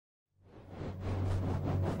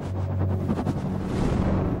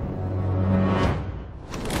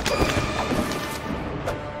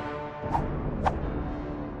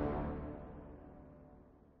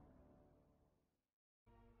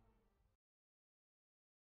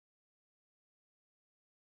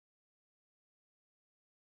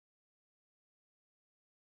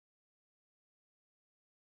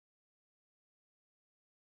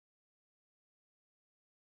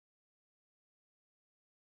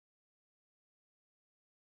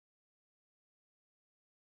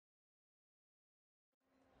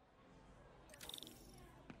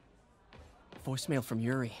Voicemail from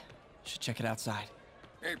Yuri. Should check it outside.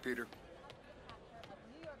 Hey, Peter.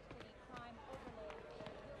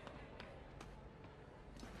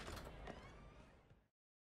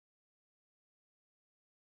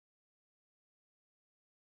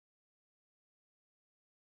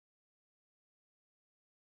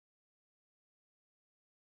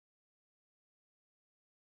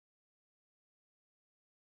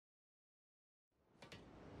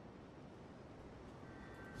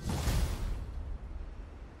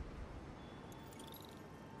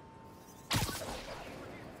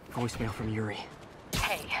 Voicemail from Yuri.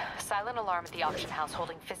 Hey, silent alarm at the auction house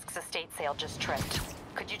holding Fisk's estate sale just tripped.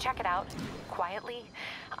 Could you check it out? Quietly?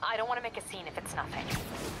 I don't want to make a scene if it's nothing.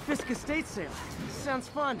 Fisk estate sale. Sounds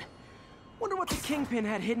fun. Wonder what the Kingpin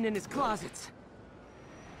had hidden in his closets.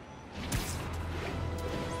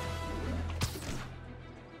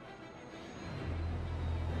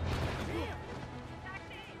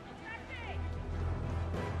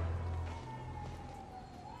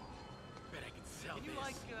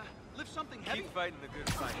 Lift something heavy. Keep fighting the good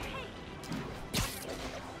fight.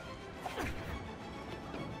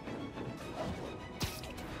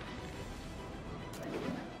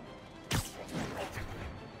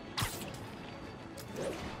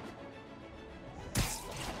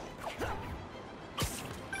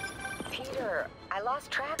 Peter, I lost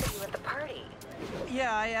track of you at the party.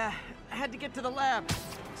 Yeah, I had to get to the lab.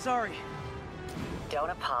 Sorry. Don't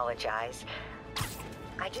apologize.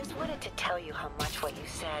 I just wanted to tell you how much what you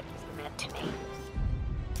said meant to me.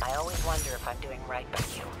 I always wonder if I'm doing right by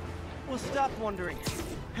you. Well, stop wondering.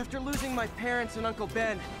 After losing my parents and Uncle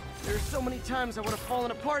Ben, there are so many times I would have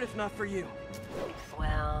fallen apart if not for you.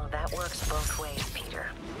 Well, that works both ways, Peter.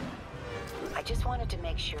 I just wanted to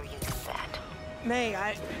make sure you knew that. May,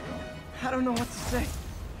 I don't know what to say.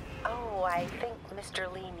 Oh, I think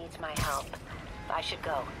Mr. Lee needs my help. I should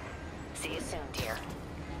go. See you soon, dear.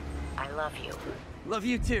 I love you. Love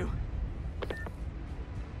you too.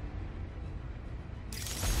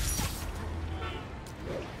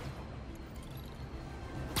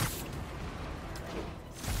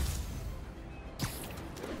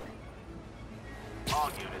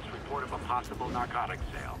 All units report of a possible narcotics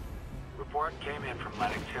sale. Report came in from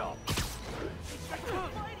Lenox Hill.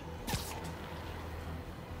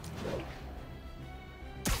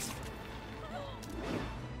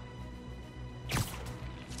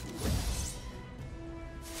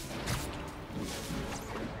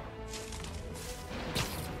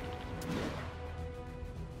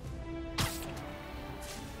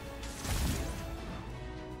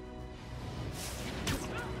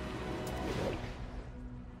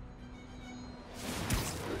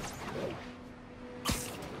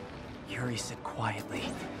 Yuri said quietly.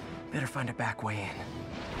 Better find a back way in.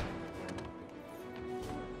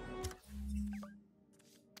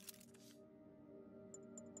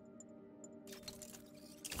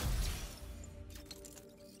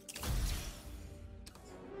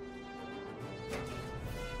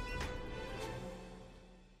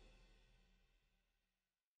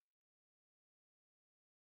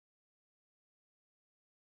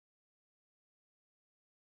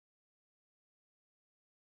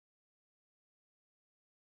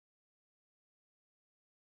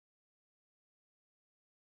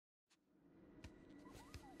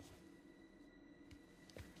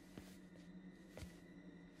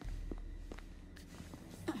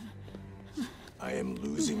 I am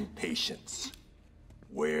losing patience.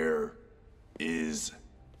 Where is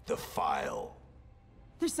the file?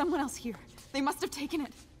 There's someone else here. They must have taken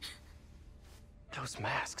it. Those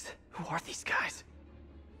masks. Who are these guys?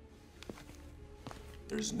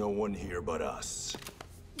 There's no one here but us.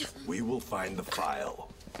 We will find the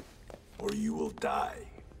file, or you will die.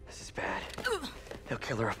 This is bad. They'll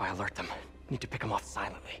kill her if I alert them. Need to pick them off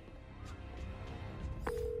silently.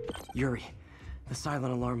 Yuri, the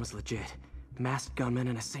silent alarm was legit. Masked gunmen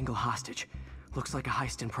and a single hostage. Looks like a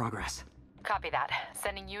heist in progress. Copy that.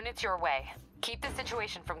 Sending units your way. Keep the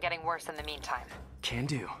situation from getting worse in the meantime. Can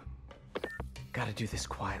do. Gotta do this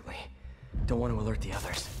quietly. Don't want to alert the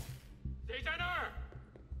others.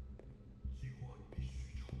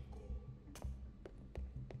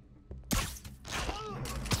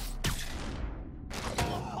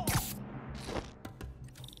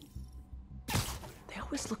 They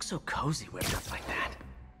always look so cozy whipped up like that.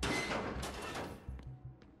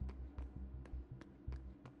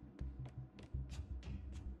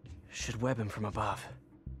 Should web him from above.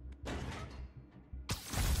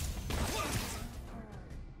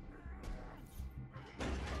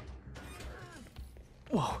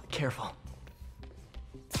 Whoa, careful.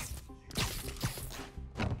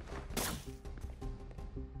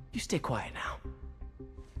 You stay quiet now.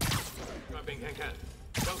 边看看，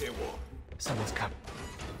交给我。 Someone's coming.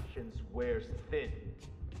 Wears thin.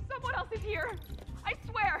 Someone else is here! I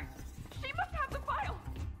swear! She must have the file!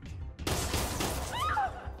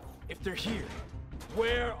 If they're here,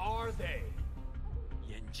 where are they?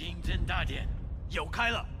 眼睛睁大点，有开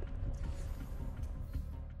了。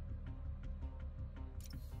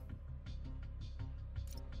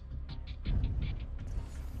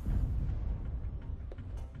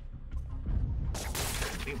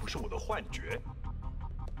肯定不是我的幻觉。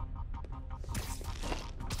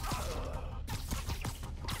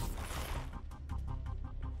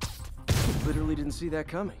 Literally didn't see that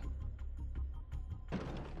coming.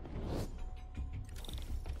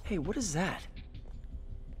 Hey, what is that?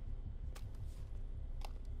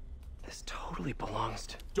 This totally belongs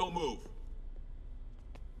to... Don't move.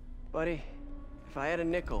 Buddy, if I had a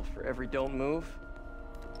nickel for every don't move...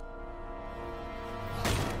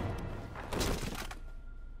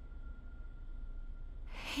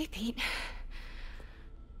 Hey, Pete.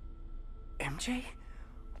 MJ?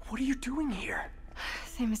 What are you doing here?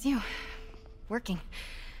 Same as you. Working.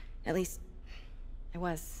 At least, I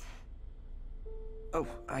was. Oh,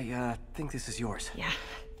 I think this is yours. Yeah,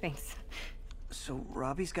 thanks. So,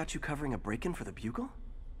 Robbie's got you covering a break-in for the Bugle?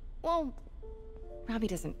 Well, Robbie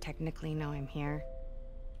doesn't technically know I'm here.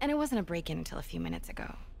 And it wasn't a break-in until a few minutes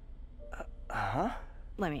ago. Uh-huh?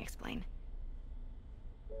 Let me explain.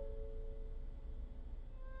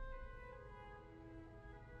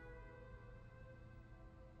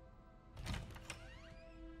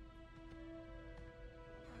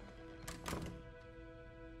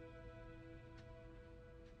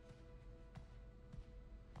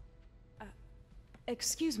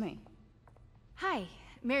 Excuse me. Hi,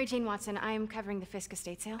 Mary Jane Watson. I'm covering the Fisk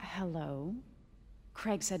estate sale. Hello.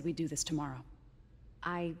 Craig said we'd do this tomorrow.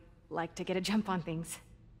 I like to get a jump on things.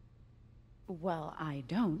 Well, I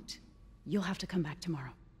don't. You'll have to come back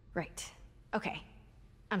tomorrow. Right. Okay.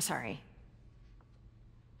 I'm sorry.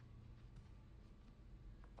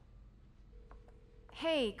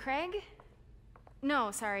 Hey, Craig?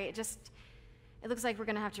 No, sorry, it looks like we're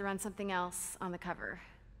gonna have to run something else on the cover.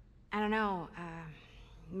 I don't know,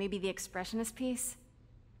 maybe the expressionist piece?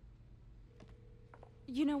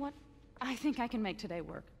 You know what? I think I can make today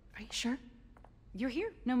work. Are you sure? You're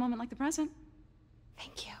here. No moment like the present.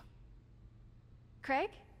 Thank you.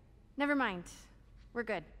 Craig? Never mind. We're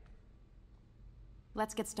good.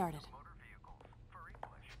 Let's get started.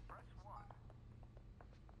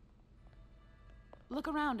 Look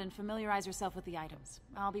around and familiarize yourself with the items.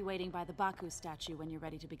 I'll be waiting by the Baku statue when you're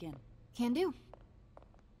ready to begin. Can do.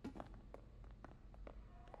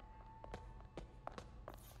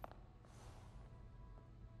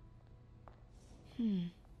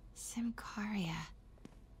 Simcaria.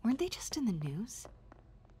 Weren't they just in the news?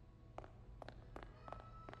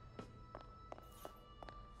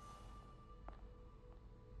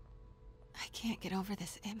 I can't get over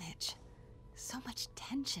this image. So much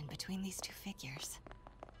tension between these two figures.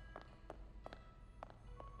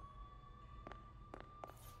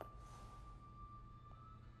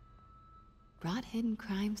 Brought hidden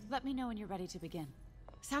crimes. Let me know when you're ready to begin.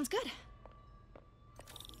 Sounds good.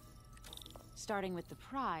 Starting with the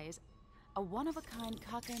prize, a one-of-a-kind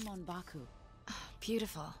Kakemon Baku.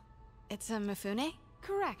 Beautiful. It's a Mifune?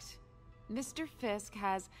 Correct. Mr. Fisk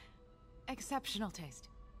has exceptional taste.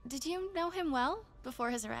 Did you know him well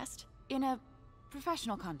before his arrest? In a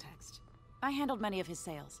professional context. I handled many of his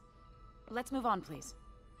sales. Let's move on, please.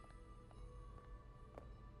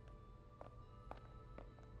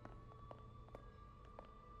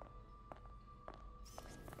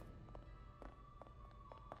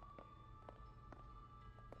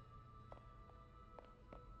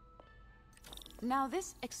 Now,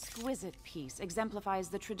 this exquisite piece exemplifies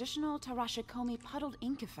the traditional Tarashikomi puddled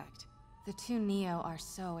ink effect. The two Neo are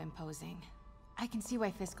so imposing. I can see why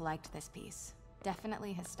Fisk liked this piece.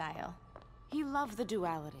 Definitely his style. He loved the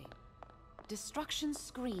duality. Destruction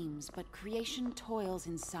screams, but creation toils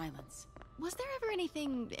in silence. Was there ever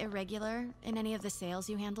anything irregular in any of the sales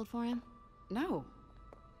you handled for him? No.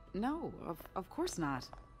 No, of course not.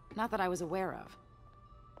 Not that I was aware of.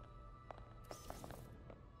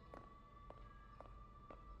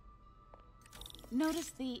 Notice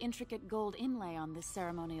the intricate gold inlay on this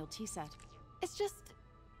ceremonial tea set. It's just...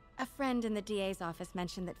 a friend in the DA's office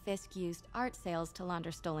mentioned that Fisk used art sales to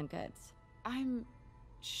launder stolen goods. I'm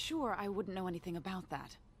sure I wouldn't know anything about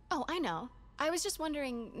that. Oh, I know. I was just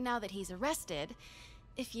wondering, now that he's arrested,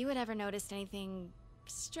 if you had ever noticed anything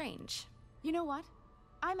strange. You know what?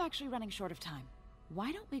 I'm actually running short of time.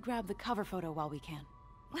 Why don't we grab the cover photo while we can?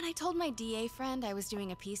 When I told my DA friend I was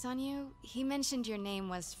doing a piece on you, he mentioned your name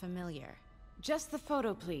was familiar. Just the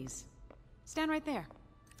photo, please. Stand right there.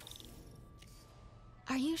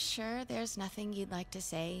 Are you sure there's nothing you'd like to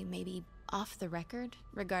say, maybe off the record,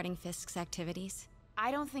 regarding Fisk's activities?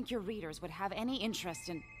 I don't think your readers would have any interest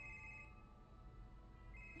in...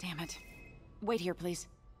 Damn it. Wait here, please.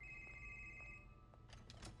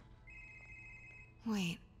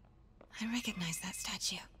 Wait. I recognize that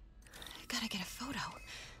statue. Gotta get a photo.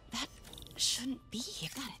 That shouldn't be here.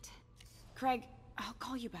 Got it. Craig, I'll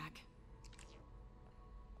call you back.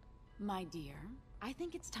 My dear, I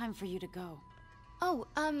think it's time for you to go. Oh,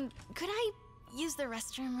 could I use the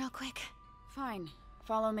restroom real quick? Fine.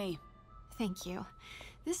 Follow me. Thank you.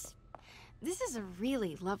 This is a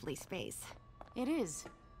really lovely space. It is.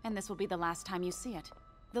 And this will be the last time you see it.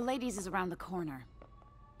 The ladies is around the corner.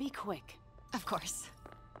 Be quick. Of course.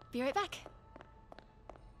 Be right back.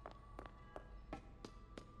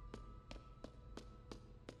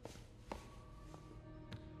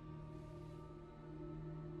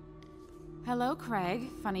 Hello, Craig.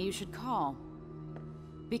 Funny you should call.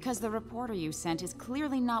 Because the reporter you sent is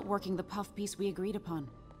clearly not working the puff piece we agreed upon.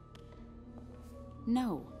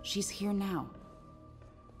 No, she's here now.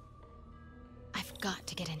 I've got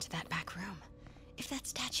to get into that back room. If that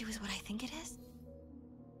statue is what I think it is...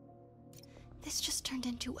 This just turned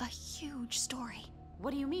into a huge story.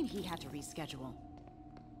 What do you mean he had to reschedule?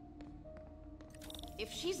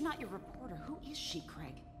 If she's not your reporter, who is she,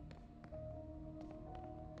 Craig?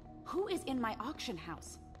 Who is in my auction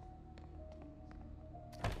house?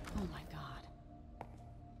 Oh my god.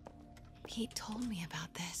 Pete told me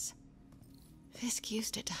about this. Fisk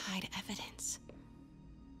used it to hide evidence.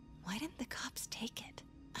 Why didn't the cops take it?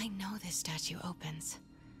 I know this statue opens.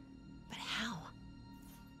 But how?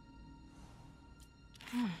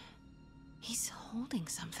 He's holding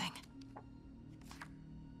something.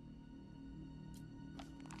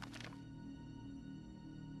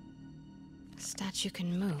 Statue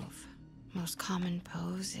can move. Most common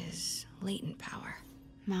pose is latent power.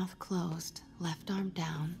 Mouth closed, left arm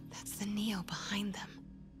down. That's the Neo behind them.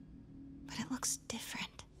 But it looks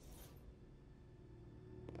different.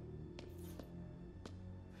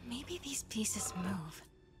 Maybe these pieces move.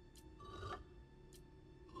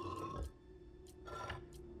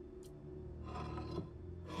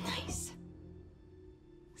 Nice.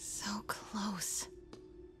 So close.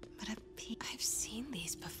 But I've seen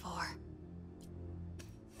these before.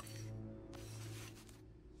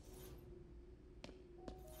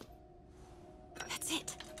 That's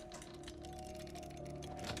it.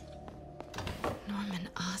 Norman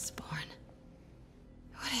Osborn.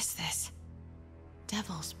 What is this?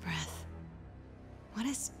 Devil's breath. What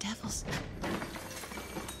is devil's...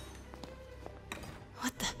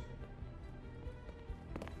 What the...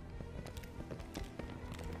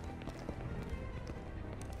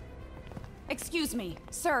 Excuse me,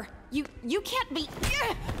 sir. You can't be...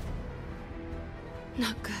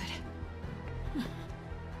 Not good.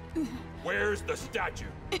 Where's the statue?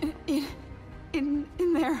 In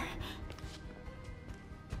there.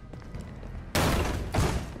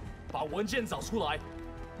 把文件找出来。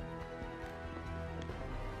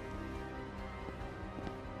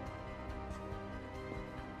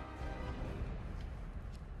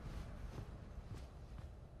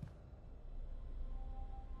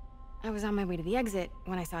 I was on my way to the exit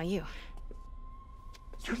when I saw you.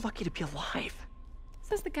 You're lucky to be alive.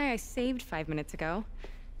 Says the guy I saved 5 minutes ago.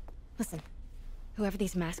 Listen, whoever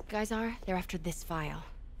these masked guys are, they're after this file.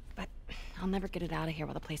 But I'll never get it out of here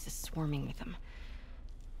while the place is swarming with them.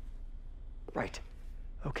 Right.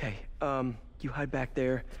 Okay, you hide back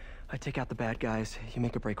there. I take out the bad guys. You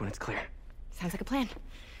make a break when it's clear. Sounds like a plan.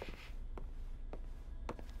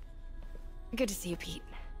 Good to see you, Pete.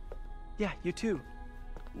 Yeah, you too.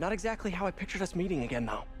 Not exactly how I pictured us meeting again,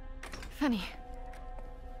 though. Funny.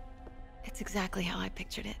 It's exactly how I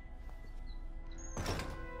pictured it.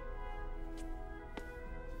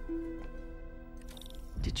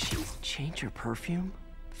 Did she change her perfume?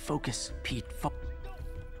 Focus, Pete.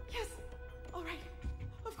 Yes. All right.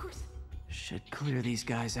 Of course. Should clear these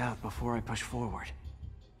guys out before I push forward.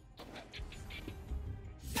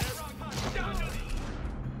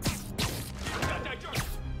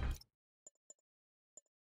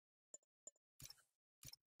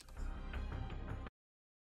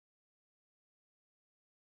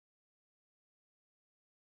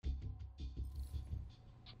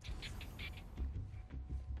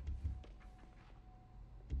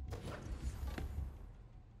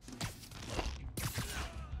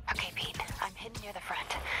 Okay, Pete. I'm hidden near the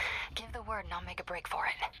front. Give the word and I'll make a break for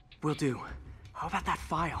it. Will do. How about that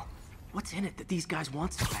file? What's in it that these guys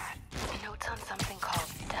want so bad? Notes on something called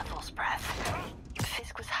Devil's Breath.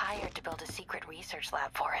 Fisk was hired to build a secret research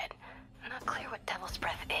lab for it. not clear what Devil's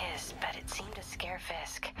Breath is, but it seemed to scare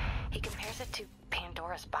Fisk. He compares it to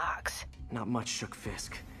Pandora's box. Not much shook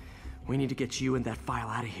Fisk. We need to get you and that file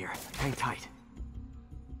out of here. Hang tight.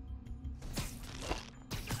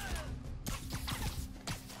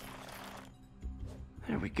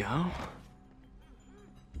 There we go.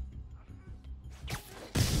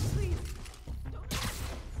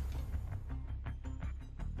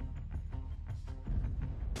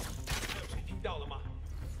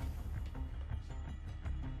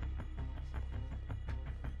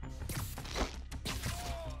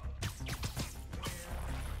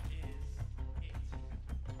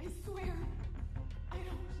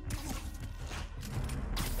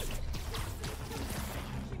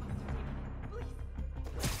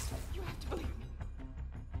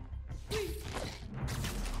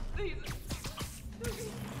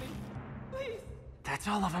 That's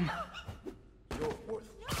all of them. You're worth.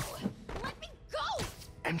 No! Let me go!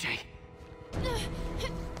 MJ.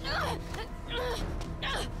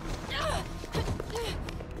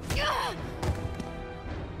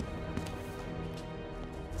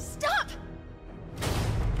 Stop!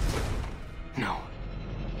 No.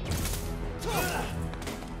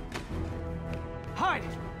 Hide!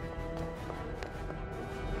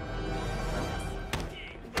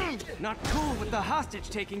 Not cool with the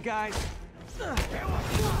hostage-taking, guys. Whoa!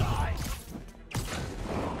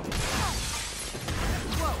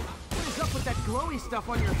 What is up with that glowy stuff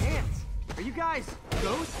on your hands? Are you guys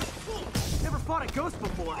ghosts? Never fought a ghost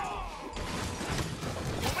before.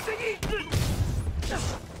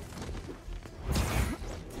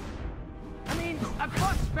 I mean, I've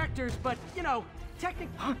fought specters, but, you know,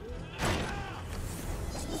 technically... Huh?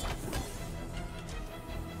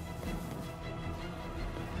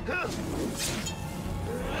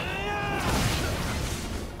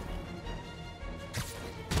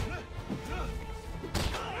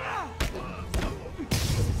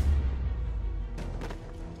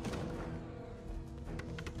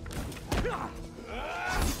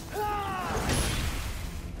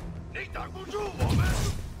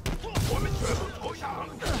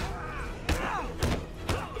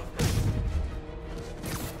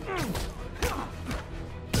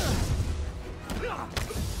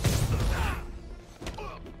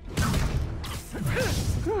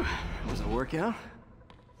 Was it a workout?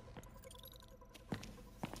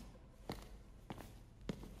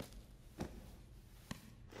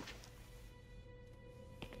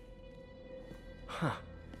 Huh.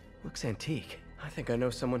 Looks antique. I think I know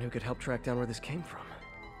someone who could help track down where this came from.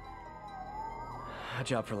 A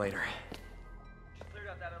job for later. Cleared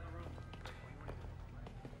out that other room.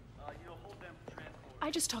 You'll hold them for transport.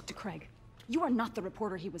 I just talked to Craig. You are not the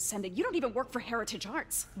reporter he was sending. You don't even work for Heritage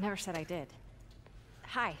Arts. Never said I did.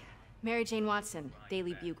 Hi, Mary Jane Watson,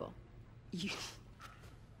 Daily Bugle.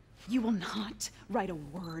 You will not write a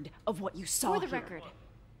word of what you saw For the here. record,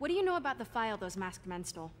 what do you know about the file those masked men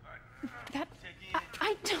stole? That...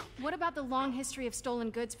 I don't... What about the long history of stolen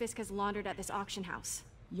goods Fisk has laundered at this auction house?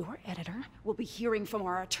 Your editor will be hearing from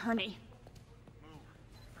our attorney. Move.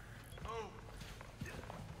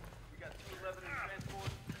 We got 211 in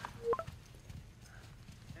transport.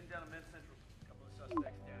 Heading down to Med Central. Couple of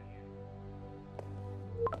suspects down here.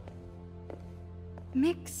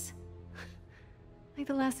 Mix? Like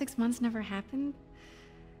the last 6 months never happened?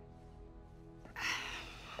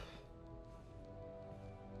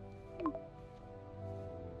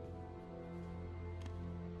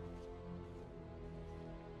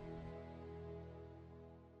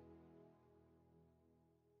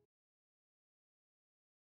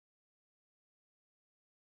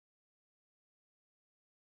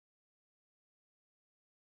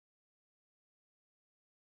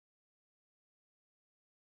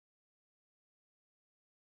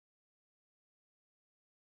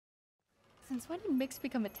 Since when did Mix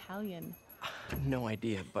become Italian? No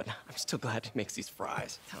idea, but I'm still glad he makes these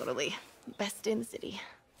fries. Totally. Best in the city.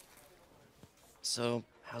 So,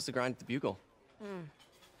 how's the grind at the Bugle?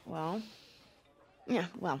 Well,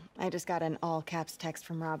 I just got an all-caps text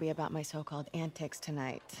from Robbie about my so-called antics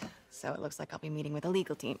tonight. So it looks like I'll be meeting with a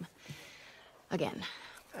legal team. Again.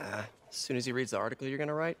 As soon as he reads the article you're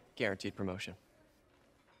gonna write, guaranteed promotion.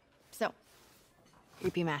 So,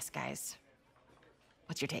 creepy mask guys.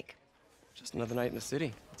 What's your take? Just another night in the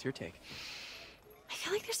city. What's your take? I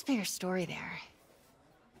feel like there's a bigger story there.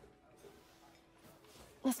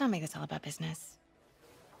 Let's not make this all about business.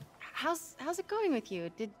 How's it going with you?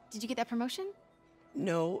 Did you get that promotion?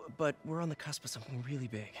 No, but we're on the cusp of something really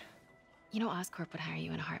big. You know Oscorp would hire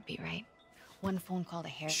you in a heartbeat, right? One phone call to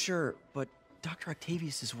Harry. Sure, but Dr.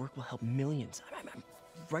 Octavius's work will help millions. I'm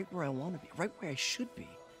right where I want to be, right where I should be.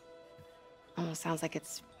 Almost sounds like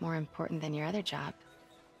it's more important than your other job.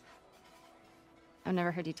 I've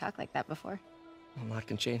never heard you talk like that before. A lot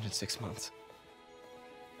can change in 6 months.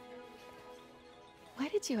 Why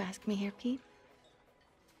did you ask me here, Pete?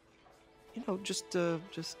 You know, just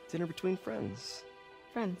dinner between friends.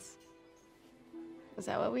 Friends. Is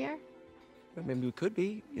that what we are? Or maybe we could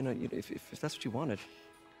be, if that's what you wanted.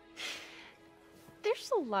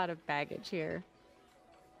 There's a lot of baggage here.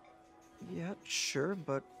 Yeah, sure,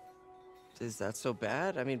 but is that so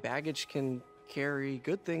bad? I mean, baggage can carry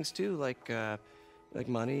good things too, like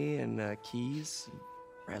money and keys,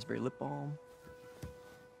 raspberry lip balm.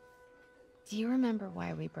 Do you remember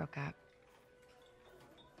why we broke up?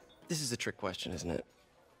 This is a trick question, isn't it?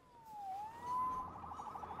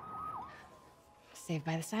 Saved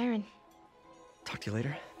by the siren. Talk to you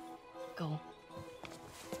later. Go.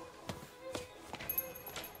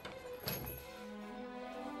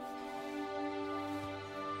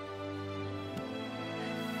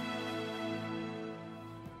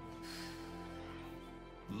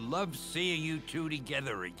 Love seeing you two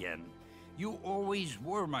together again. You always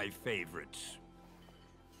were my favorites.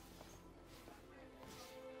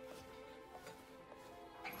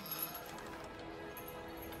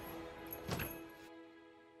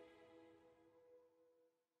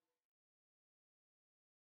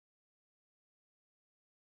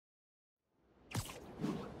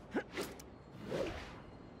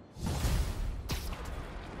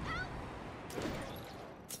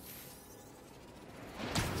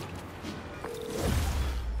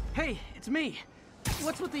 Hey, it's me.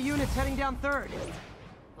 What's with the units heading down 3rd?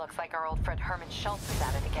 Looks like our old friend Herman Schultz is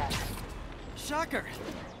at it again. Shocker.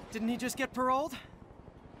 Didn't he just get paroled?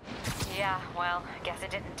 Yeah, well, guess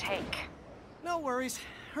it didn't take. No worries.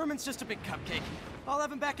 Herman's just a big cupcake. I'll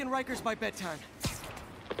have him back in Rikers by bedtime.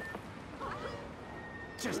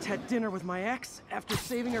 Just had dinner with my ex after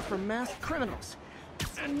saving her from masked criminals.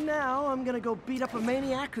 And now I'm gonna go beat up a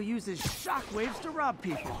maniac who uses shockwaves to rob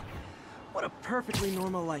people. What a perfectly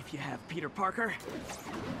normal life you have, Peter Parker.